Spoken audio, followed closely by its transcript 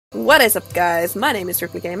What is up, guys? My name is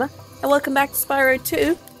Ripto Gamer, and welcome back to Spyro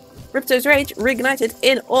 2, Ripto's Rage, Reignited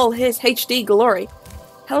in all his HD glory.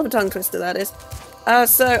 Hell of a tongue twister, that is.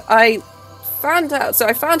 So I found,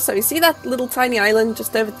 you see that little tiny island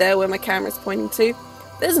just over there where my camera's pointing to?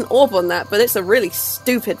 There's an orb on that, but it's a really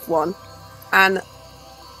stupid one, and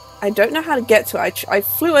I don't know how to get to it. I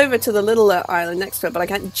flew over to the little island next to it, but I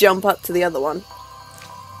can't jump up to the other one.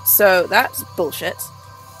 So that's bullshit.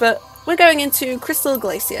 But we're going into Crystal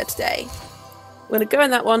Glacier today. We're going to go in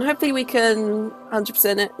that one. Hopefully we can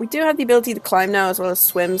 100% it. We do have the ability to climb now as well as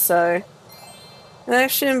swim, so that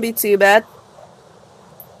shouldn't be too bad.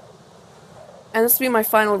 And this will be my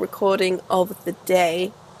final recording of the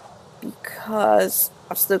day because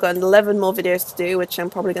I've still got 11 more videos to do, which I'm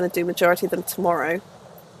probably going to do majority of them tomorrow.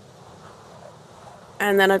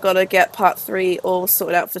 And then I've got to get part 3 all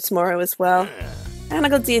sorted out for tomorrow as well. And I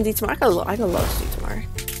got D&D tomorrow. I got a lot to do tomorrow.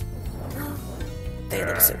 They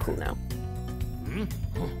look so cool now.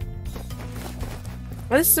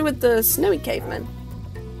 Well, this is with the snowy cavemen.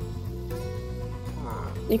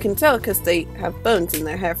 You can tell because they have bones in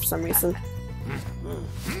their hair for some reason.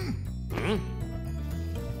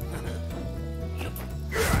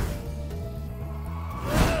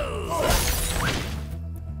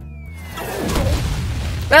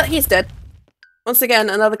 Well, he's dead. Once again,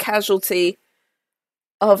 another casualty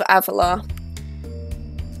of Avalar.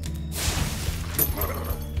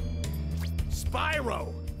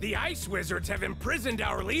 Spyro! The Ice Wizards have imprisoned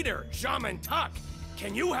our leader, Shaman.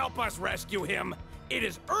 Can you help us rescue him? It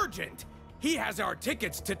is urgent! He has our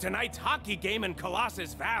tickets to tonight's hockey game in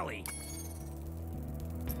Colossus Valley.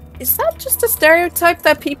 Is that just a stereotype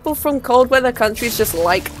that people from cold weather countries just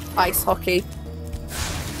like ice hockey?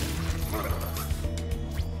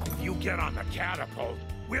 If you get on the catapult,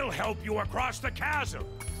 we'll help you across the chasm.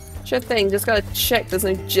 Sure thing, just gotta check there's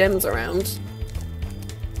no gems around.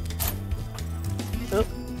 Oh,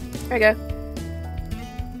 there we go.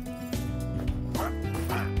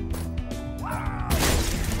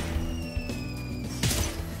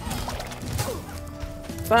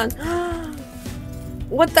 Fun.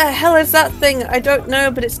 What the hell is that thing? I don't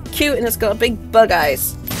know, but it's cute and it's got big bug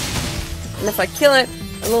eyes. And if I kill it,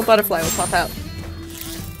 a little butterfly will pop out.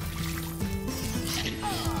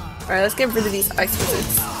 Alright, let's get rid of these ice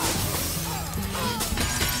wizards.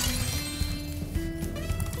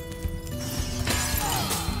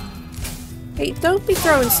 Hey, don't be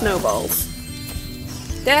throwing snowballs.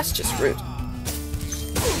 That's just rude.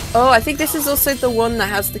 Oh, I think this is also the one that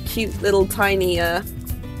has the cute little tiny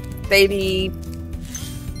baby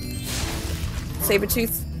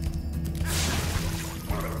saber-tooth.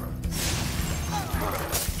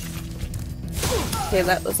 Okay,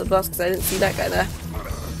 that was a boss because I didn't see that guy there.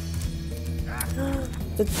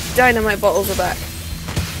 The dynamite bottles are back.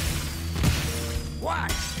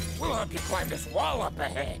 What? We'll help you climb this wall up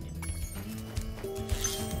ahead.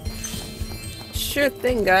 Sure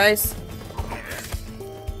thing, guys.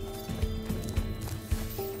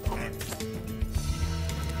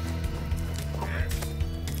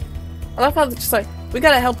 I love how they're just like, we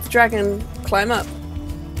gotta help the dragon climb up.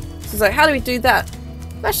 So it's like, how do we do that?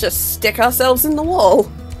 Let's just stick ourselves in the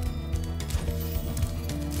wall.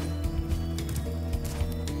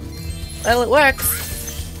 Well, it works.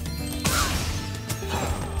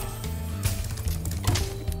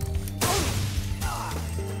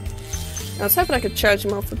 I was hoping I could charge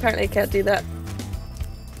him off, apparently I can't do that.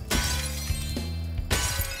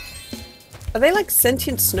 Are they like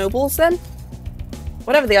sentient snowballs then?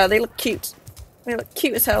 Whatever they are, they look cute. They look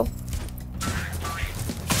cute as hell.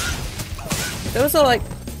 Those are like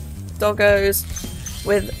doggos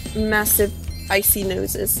with massive icy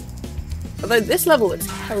noses. Although this level looks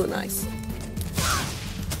hella nice.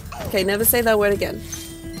 Okay, never say that word again.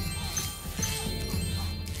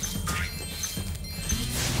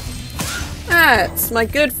 That's my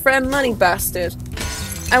good friend Money Bastard.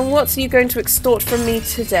 And what are you going to extort from me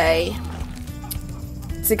today?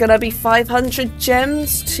 Is it gonna be 500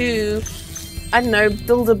 gems to, I don't know,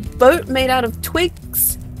 build a boat made out of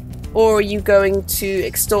twigs? Or are you going to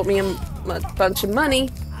extort me a bunch of money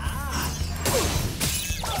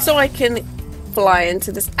so I can fly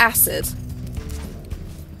into this acid?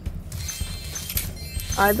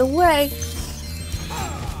 Either way.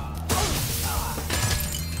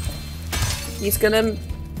 He's gonna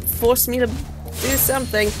force me to do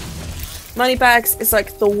something. Moneybags is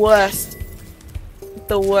like the worst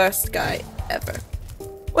guy ever.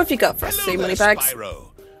 What have you got for us today, Moneybags?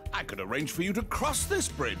 Spyro. I could arrange for you to cross this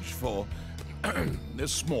bridge for a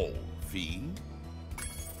small fee.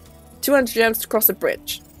 200 gems to cross a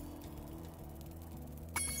bridge.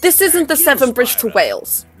 This isn't the Thank you, Severn Bridge to Spyro.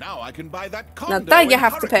 Wales. Now I can buy that Now condo that you in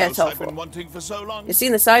have to pay a Hurricane toll I've been for. wanting for so long. You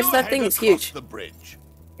seen the size of Go that thing? ahead It's across huge. the bridge.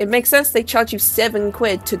 It makes sense they charge you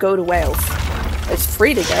 £7 to go to Wales. It's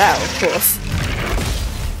free to get out, of course.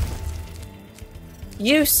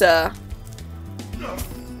 You, sir.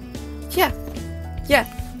 Yeah.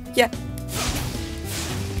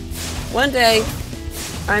 One day,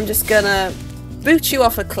 I'm just gonna boot you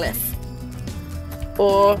off a cliff.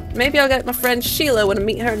 Or maybe I'll get my friend Sheila when I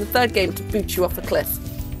meet her in the third game to boot you off a cliff.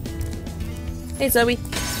 Hey, Zoe.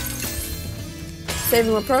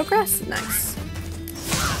 Saving my progress? Nice.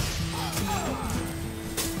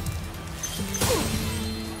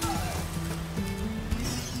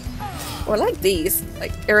 Oh, I like these,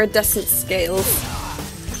 like iridescent scales.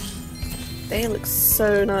 They look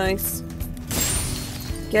so nice.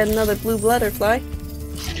 Get another blue butterfly.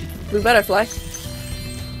 Blue butterfly.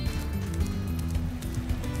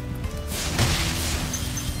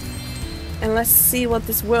 And let's see what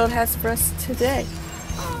this world has for us today.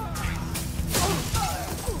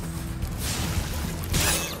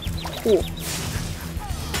 Ooh.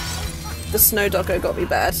 The snow doggo got me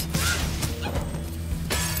bad.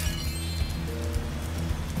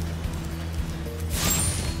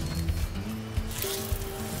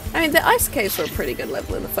 I mean, the ice caves were a pretty good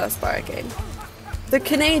level in the first Spyro game. The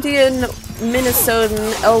Canadian,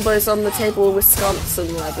 Minnesotan, elbows on the table,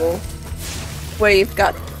 Wisconsin level, where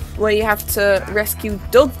you have to rescue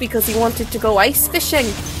Doug because he wanted to go ice fishing.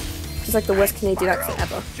 It's like the worst Canadian accent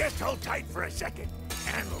ever. Just hold tight for a second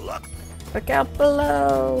and look. Look out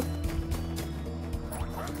below.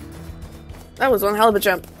 That was one hell of a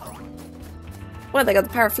jump. What, they got the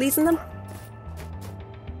power of fleas in them?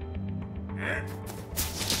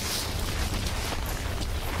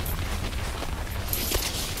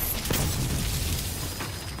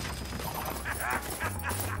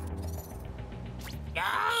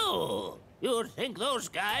 Oh, you'd think those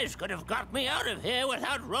guys could have got me out of here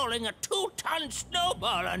without rolling a 2-ton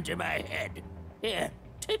snowball onto my head. Here,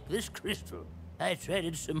 take this crystal. I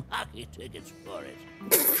traded some hockey tickets for it.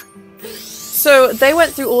 So they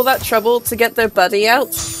went through all that trouble to get their buddy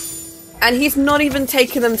out, and he's not even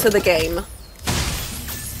taken them to the game.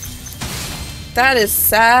 That is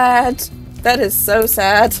sad. That is so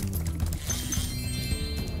sad.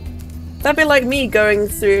 That'd be like me going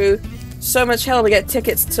through so much hell to get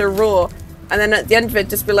tickets to Raw, and then at the end of it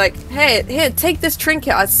just be like, hey, here, take this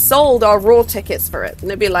trinket, I sold our Raw tickets for it. And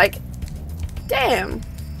they'd be like, damn.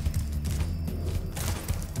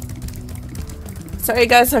 Sorry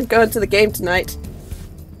guys, I'm going to the game tonight.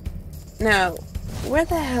 Now, where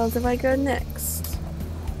the hell do I go next?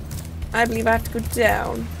 I believe I have to go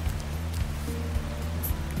down.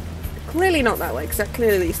 Clearly not that way, because that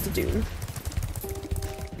clearly leads to Dune.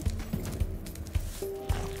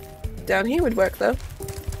 Down here would work though.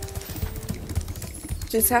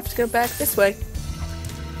 Just have to go back this way.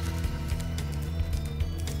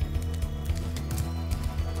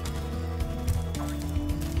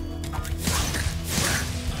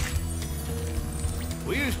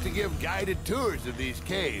 We used to give guided tours of these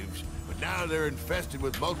caves, but now they're infested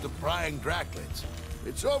with multiplying Draclets.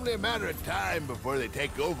 It's only a matter of time before they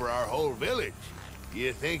take over our whole village.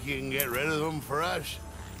 You think you can get rid of them for us?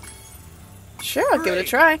 Sure, I'll give it a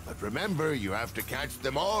try. But remember, you have to catch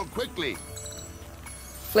them all quickly.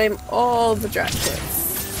 Flame all the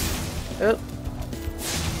Draclets. Oh.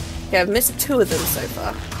 Yeah, I've missed 2 of them so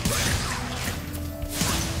far.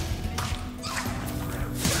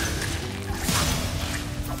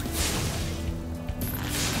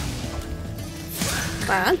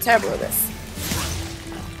 Wow, I'm terrible at this.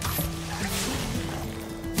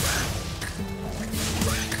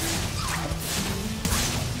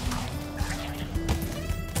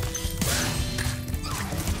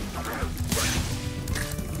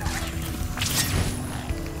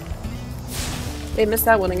 They missed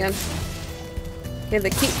that one again. Okay,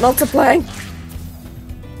 they keep multiplying.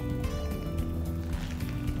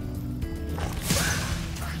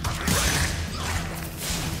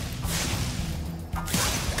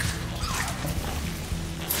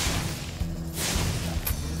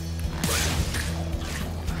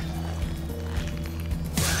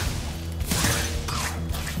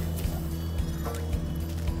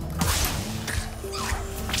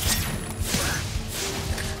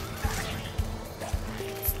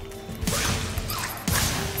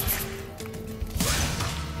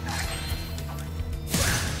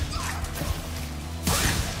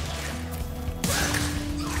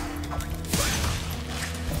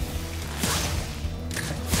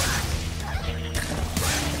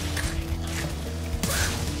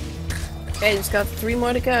 Okay, just got 3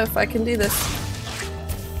 more to go if I can do this.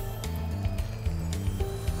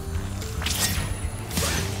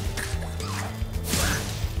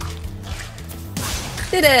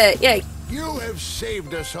 Did it! Yay! You have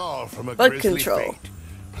saved us all from a Bug grisly control. fate.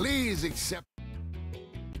 Please accept.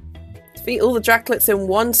 Defeat all the Draclets in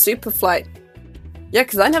one super flight. Yeah,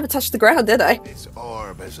 because I never touched the ground, did I? This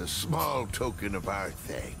orb as a small token of our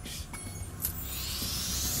thanks.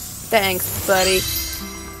 Thanks, buddy.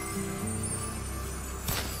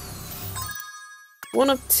 1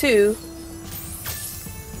 of 2.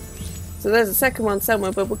 So there's a second one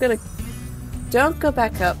somewhere, but we're gonna... Don't go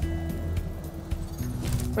back up.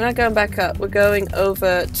 We're not going back up. We're going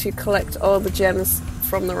over to collect all the gems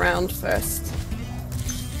from the round first.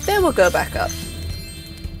 Then we'll go back up.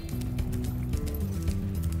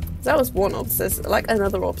 That was one orb. There's like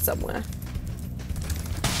another orb somewhere.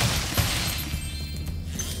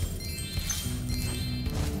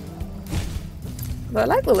 But I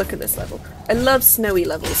like the look of this level. I love snowy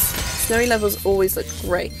levels. Snowy levels always look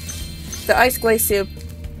great. The Ice Glacier...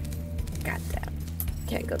 Goddamn.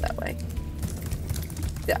 Can't go that way.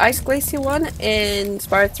 The Ice Glacier one in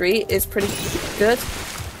Spyro 3 is pretty good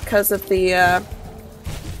because of the...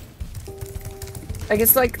 I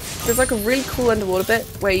guess like there's like a really cool underwater bit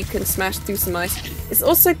where you can smash through some ice. It's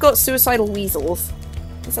also got suicidal weasels.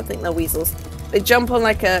 Yes, I think they're weasels. They jump on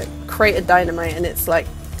like a crate of dynamite and it's like,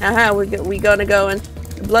 haha, we're gonna go and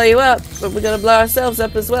blow you up, but we're gonna blow ourselves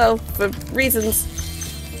up as well for reasons.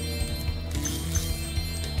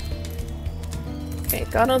 Okay,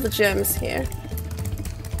 got all the gems here.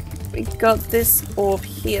 We got this orb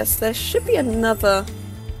here, so there should be another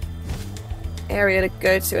area to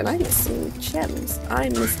go to, and I missed some gems. I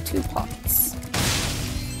missed 2 pots.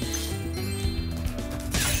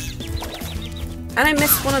 And I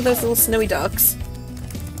missed one of those little snowy dogs.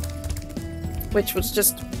 Which was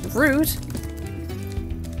just rude.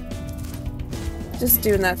 Just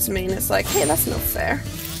doing that to me, and it's like, hey, that's not fair.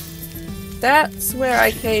 That's where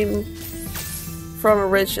I came from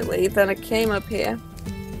originally, then I came up here.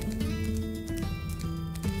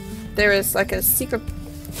 There is like a secret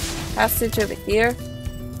passage over here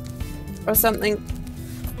or something.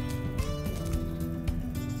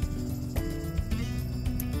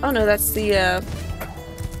 Oh no, that's the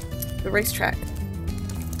racetrack.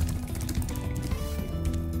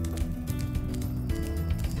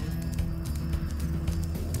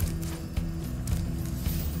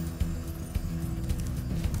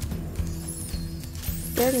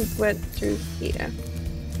 Then went through here.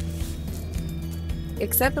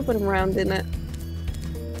 Except I put him around in it.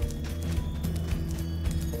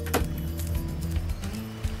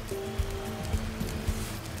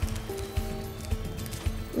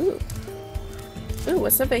 Ooh. Ooh,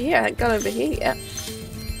 what's over here? I haven't gone over here yet.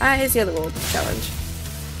 Ah, here's the other world challenge.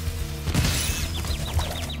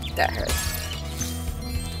 That hurt.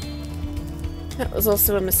 That was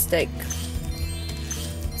also a mistake.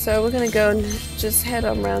 So we're gonna go and just head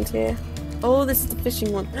on around here. Oh, this is the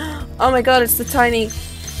fishing one. Oh my god, it's the tiny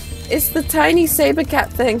saber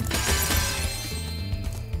cat thing.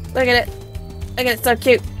 Look at it. Look at it, so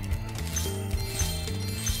cute.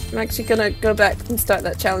 I'm actually gonna go back and start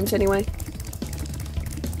that challenge anyway.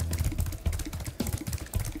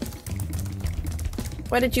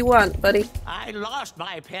 What did you want, buddy? I lost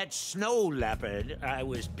my pet Snow Leopard. I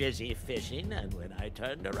was busy fishing, and when I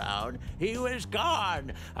turned around, he was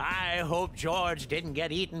gone. I hope George didn't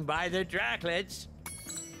get eaten by the Draclets.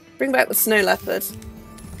 Bring back the Snow Leopard.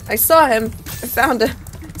 I saw him. I found him.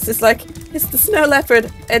 It's just like, it's the Snow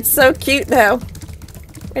Leopard. It's so cute now.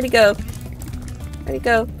 Where'd he go? Where'd he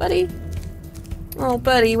go? Buddy? Oh,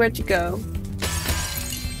 buddy, where'd you go?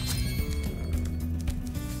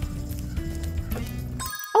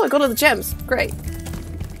 Oh, I got all the gems. Great.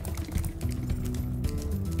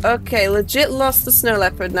 Okay, legit lost the Snow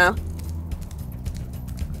Leopard now.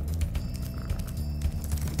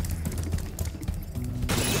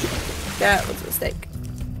 That was a mistake.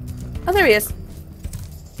 Oh, there he is.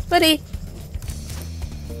 Buddy.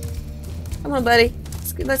 Come on, buddy.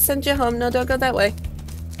 Let's send you home. No, don't go that way.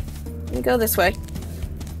 Let me go this way.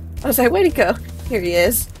 I was like, where'd he go? Here he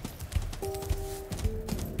is.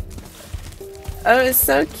 Oh, it's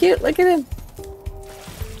so cute. Look at him.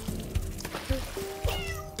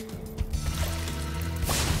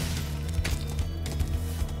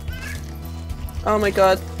 Oh my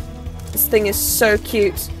god. This thing is so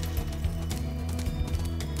cute.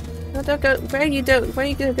 No, don't go. Where are you going?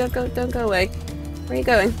 Don't go away. Where are you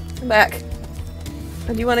going? Come back.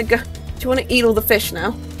 Oh, do you want to go? Do you want to eat all the fish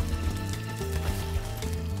now?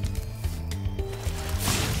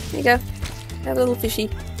 There you go. Have a little fishy.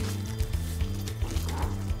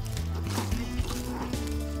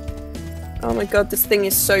 Oh my god, this thing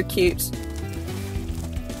is so cute.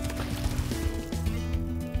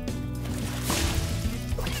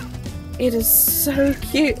 It is so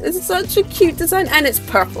cute. It's such a cute design, and it's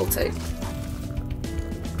purple too.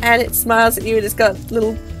 And it smiles at you, and it's got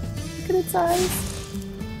little... Look at its eyes.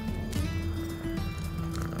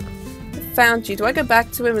 I found you. Do I go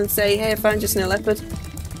back to him and say, hey, I found your Snow Leopard?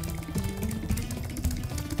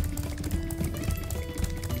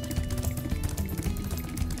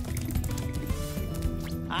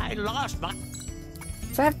 I lost my...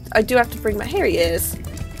 So I do have to bring my... Here he is.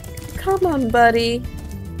 Come on, buddy.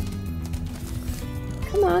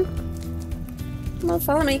 Come on. Come on,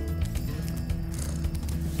 follow me.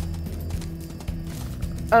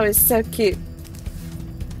 Oh, it's so cute.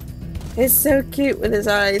 It's so cute with his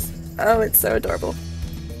eyes. Oh, it's so adorable.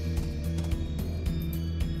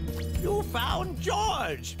 You found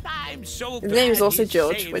George. I'm so glad. His name is also he's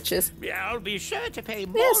George, safe. which is... I'll be sure to pay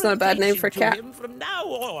more it's not a bad name for a attention to cat. him from now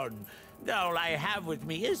on. All I have with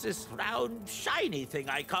me is this round, shiny thing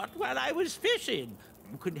I caught while I was fishing.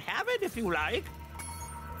 You can have it if you like.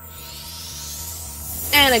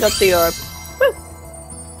 And I got the orb. Woo!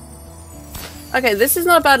 Okay, this is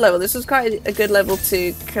not a bad level. This was quite a good level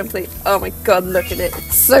to complete. Oh my god, look at it.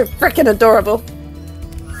 It's so freaking adorable.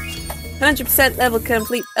 100% level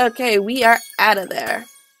complete. Okay, we are out of there.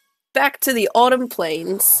 Back to the Autumn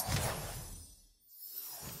Plains.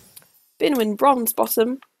 Binwin Bronze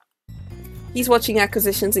Bottom. He's watching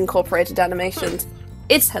Acquisitions Incorporated animations.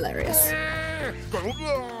 It's hilarious.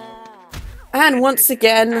 And once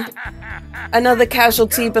again, another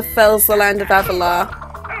casualty befells the land of Avalar.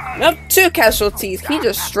 Nope, 2 casualties. He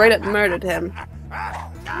just straight up murdered him.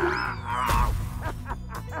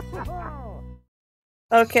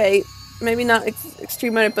 Okay, maybe not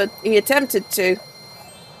extreme murder, but he attempted to.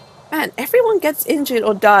 Man, everyone gets injured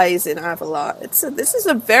or dies in Avalar. This is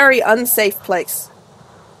a very unsafe place.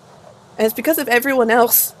 And it's because of everyone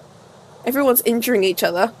else. Everyone's injuring each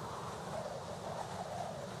other.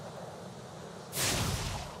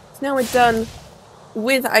 So now we're done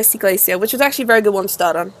with Icy Glacier, which was actually a very good one to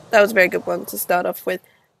start on. That was a very good one to start off with.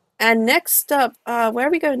 And next up, where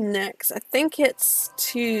are we going next? I think it's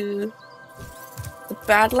to the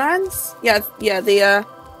Badlands? Yeah, the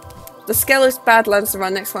Skelos Badlands are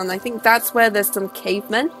our next one. I think that's where there's some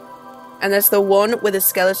cavemen. And there's the one with a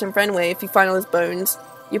skeleton friend where if you find all his bones,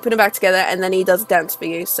 you put them back together and then he does a dance for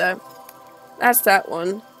you. So that's that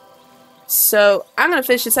one. So I'm going to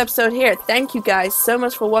finish this episode here. Thank you guys so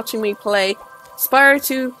much for watching me play Spyro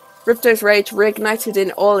 2 Ripto's Rage Reignited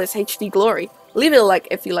in all its HD glory. Leave it a like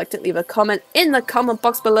if you liked it, leave a comment in the comment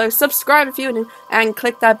box below, subscribe if you're new, and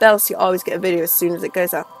click that bell so you always get a video as soon as it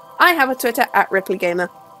goes out. I have a Twitter at RipleyGamer.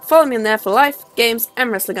 Follow me on there for life, games,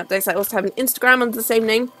 and wrestling updates. I also have an Instagram under the same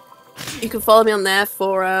name. You can follow me on there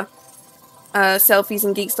for selfies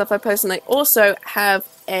and geek stuff I post, and I also have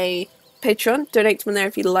a Patreon. Donate to me there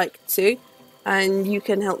if you'd like to, and you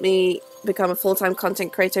can help me become a full-time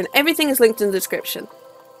content creator, and everything is linked in the description.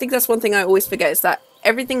 I think that's one thing I always forget, is that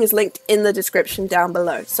everything is linked in the description down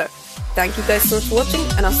below. So thank you guys so much for watching,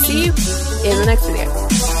 and I'll see you in the next video.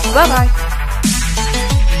 Bye bye.